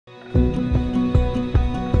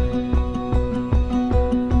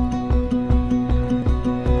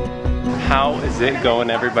How is it going,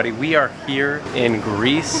 everybody? We are here in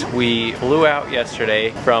Greece. We flew out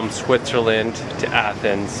yesterday from Switzerland to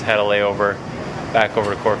Athens, had a layover back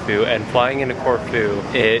over to Corfu, and flying into Corfu,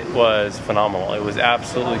 it was phenomenal. It was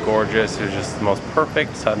absolutely gorgeous. It was just the most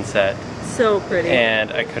perfect sunset. So pretty.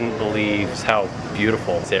 And I couldn't believe how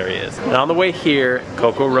beautiful this area is. And on the way here,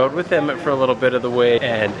 Coco rode with Emmett for a little bit of the way,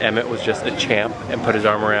 and Emmett was just a champ and put his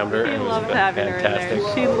arm around her. He and loved it was having fantastic. her in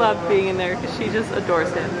there. She loved being in there because she just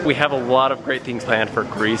adores him. We have a lot of great things planned for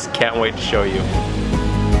Greece. Can't wait to show you.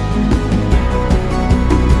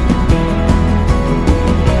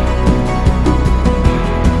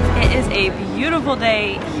 A beautiful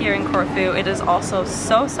day here in Corfu. It is also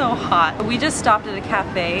so hot. We just stopped at a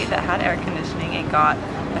cafe that had air conditioning and got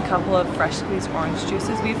a couple of fresh squeezed orange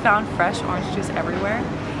juices. We found fresh orange juice everywhere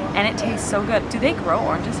and it tastes so good. Do they grow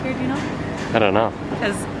oranges here, do you know? I don't know.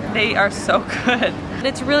 Because they are so good.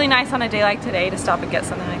 It's really nice on a day like today to stop and get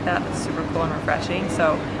something like that that's super cool and refreshing.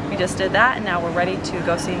 So we just did that and now we're ready to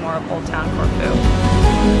go see more of Old Town Corfu.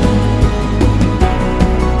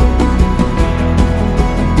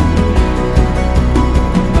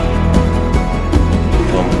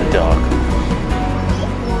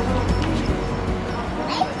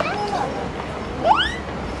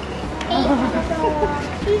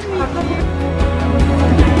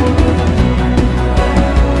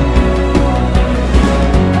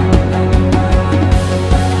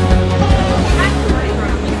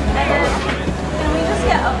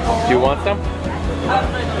 Do you want some?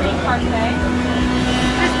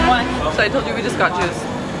 One. So I told you we just got juice.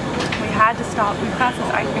 We had to stop. We passed this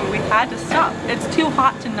ice cream. We had to stop. It's too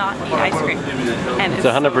hot to not eat ice cream. And it's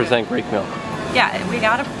 100% Greek milk. Yeah, we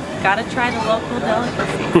gotta try the local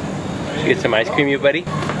delicacy. Did you get some ice cream, you buddy?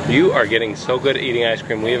 You are getting so good at eating ice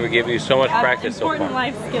cream. We have given you so much practice so far. Important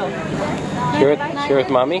life skills. Share with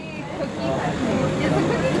mommy?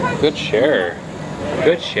 Good share.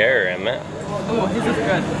 Good share, Emmett. Oh, this is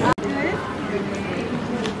good.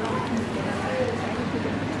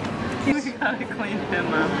 We gotta clean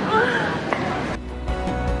him up.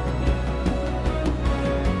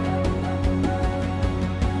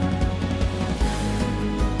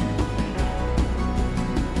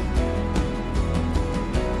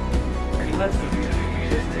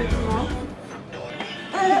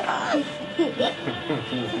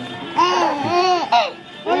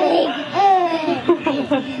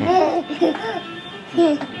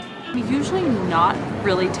 I'm usually not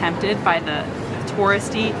really tempted by the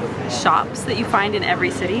touristy shops that you find in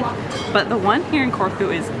every city, but the one here in Corfu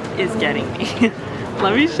is getting me.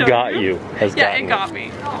 Let me show you. Got you. Yeah, it got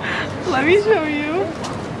me. Let me show you.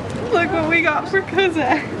 Look what we got for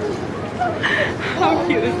Kozak. How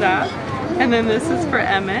cute is that? And then this is for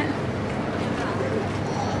Emmett.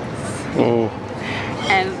 Oh.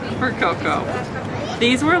 And for Coco.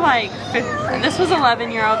 These were like, this was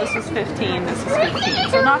 11 euro, this was 15, this was 15.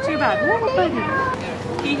 So not too bad.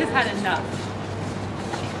 He has had enough.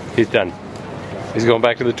 He's done. He's going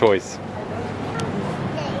back to the toys. You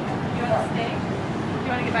want to stay? You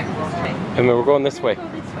want to get back to this way? I mean, we're going this way. Go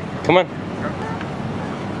this way. Come on. Do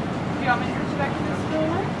you want me to put you back to this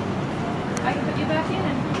door? I can put you back in.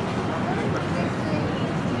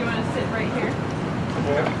 Do you want to sit right here?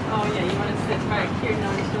 Oh yeah, you want to sit right here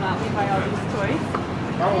now to not me by all these toys?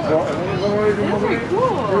 Those are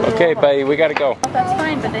cool. Okay, buddy, we gotta go. Oh, that's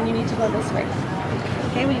fine, but then you need to go this way.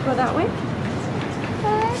 Okay, will you go that way?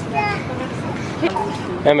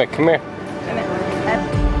 Emmett, come here.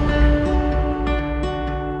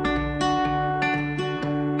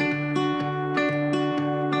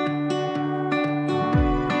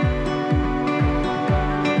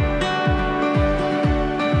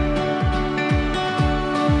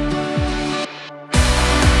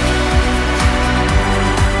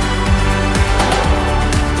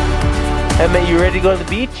 Emmett, you ready to go to the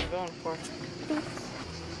beach?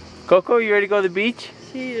 Coco, you ready to go to the beach?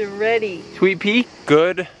 She's ready. Sweet pea.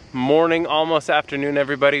 Good morning, almost afternoon,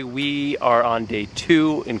 everybody. We are on day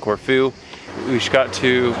 2 in Corfu. We just got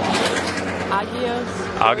to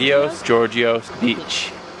Agios Georgios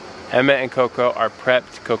Beach. Emmett and Coco are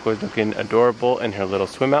prepped. Coco is looking adorable in her little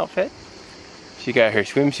swim outfit. She got her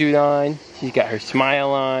swimsuit on, she's got her smile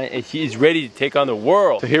on, and she is ready to take on the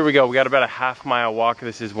world. So here we go, we got about a half-mile walk.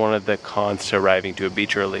 This is one of the cons to arriving to a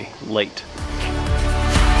beach late.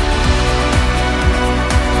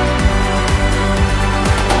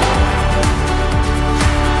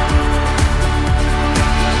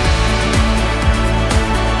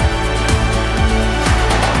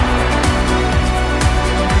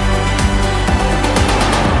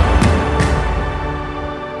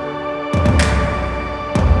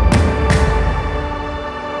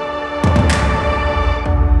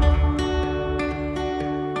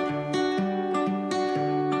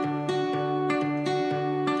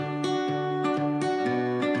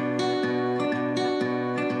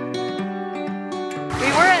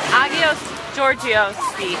 Giorgio's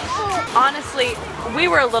beach. Honestly, we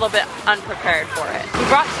were a little bit unprepared for it. We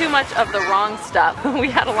brought too much of the wrong stuff. We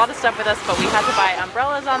had a lot of stuff with us, but we had to buy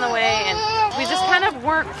umbrellas on the way, and we just kind of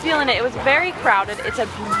weren't feeling it. It was very crowded. It's a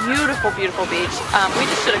beautiful, beautiful beach. We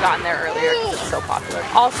just should have gotten there earlier because it's so popular.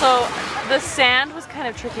 Also, the sand was kind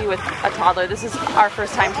of tricky with a toddler. This is our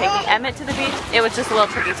first time taking Emmett to the beach. It was just a little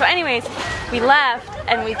tricky. So anyways, we left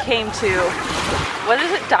and we came to, what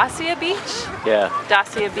is it, Dacia Beach? Yeah.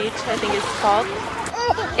 Dacia Beach, I think it's called.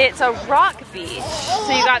 It's a rock beach.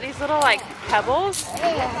 So you got these little like pebbles.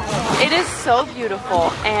 It is so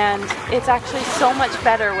beautiful, and it's actually so much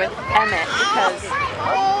better with Emmett because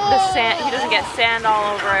the sand, he doesn't get sand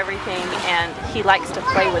all over everything, and he likes to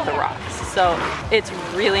play with the rocks. So it's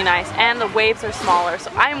really nice, and the waves are smaller,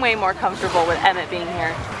 so I'm way more comfortable with Emmett being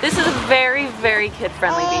here. This is a very, very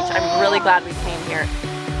kid-friendly beach. I'm really glad we came here.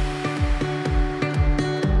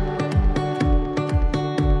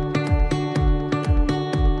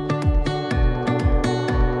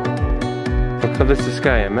 Look how this is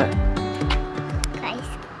sky, Emmett.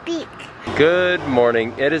 Good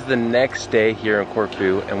morning. It is the next day here in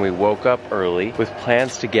Corfu, and we woke up early with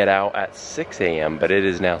plans to get out at 6 a.m., but it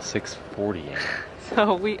is now 6:40 a.m.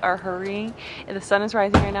 So we are hurrying, and the sun is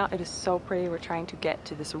rising right now. It is so pretty. We're trying to get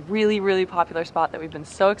to this really, really popular spot that we've been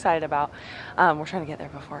so excited about. We're trying to get there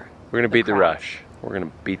before. We're gonna beat the rush. We're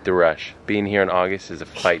gonna beat the rush. Being here in August is a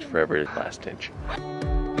fight for every last inch.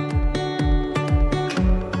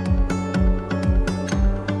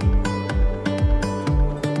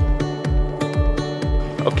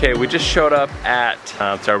 Okay, we just showed up at,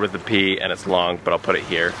 start with the P, and it's long, but I'll put it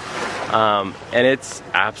here. And it's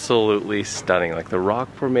absolutely stunning. Like the rock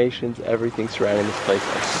formations, everything surrounding this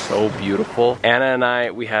place are so beautiful. Anna and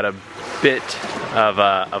I, we had a bit of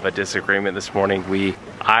a disagreement this morning.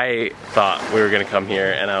 I thought we were gonna come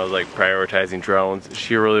here, and I was like prioritizing drones.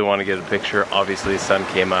 She really wanted to get a picture. Obviously the sun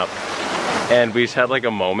came up, and we just had like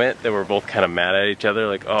a moment that we're both kind of mad at each other,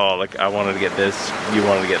 like, oh, like I wanted to get this, you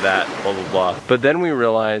wanted to get that, blah, blah, blah. But then we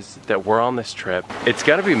realized that we're on this trip. It's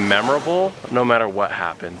gotta be memorable no matter what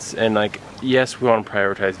happens. And like, yes, we wanna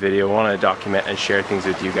prioritize video, we wanna document and share things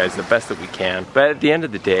with you guys the best that we can. But at the end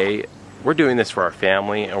of the day, we're doing this for our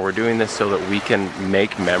family, and we're doing this so that we can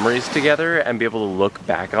make memories together and be able to look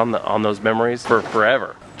back on those memories for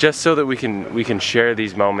forever. Just so that we can share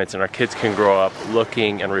these moments, and our kids can grow up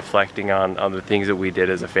looking and reflecting on the things that we did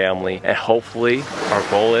as a family. And hopefully our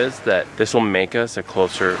goal is that this will make us a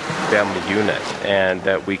closer family unit, and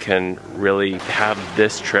that we can really have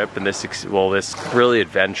this trip and this really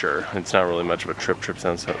adventure. It's not really much of a trip. Trip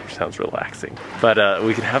sounds relaxing, but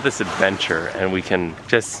we can have this adventure, and we can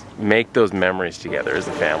just make those memories together as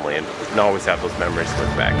a family, and always have those memories to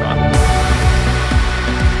look back on.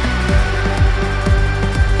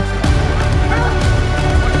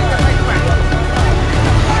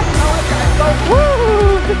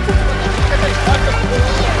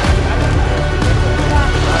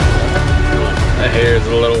 My hair's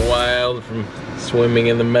a little wild from swimming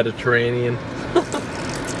in the Mediterranean.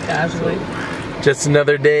 Casually. Just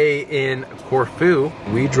another day in Corfu.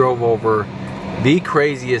 We drove over the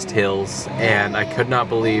craziest hills, and I could not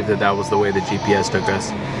believe that that was the way the GPS took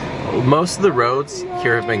us. Most of the roads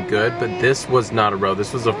here have been good, but this was not a road.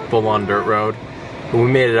 This was a full-on dirt road. But we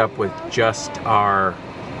made it up with just our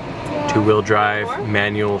two-wheel drive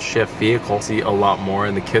manual shift vehicle. See a lot more,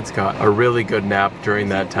 and the kids got a really good nap during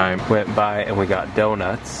that time. Went by and we got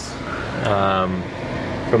donuts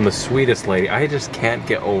from the sweetest lady. I just can't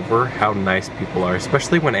get over how nice people are,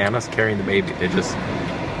 especially when Anna's carrying the baby. They just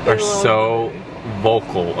are so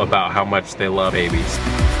vocal about how much they love babies.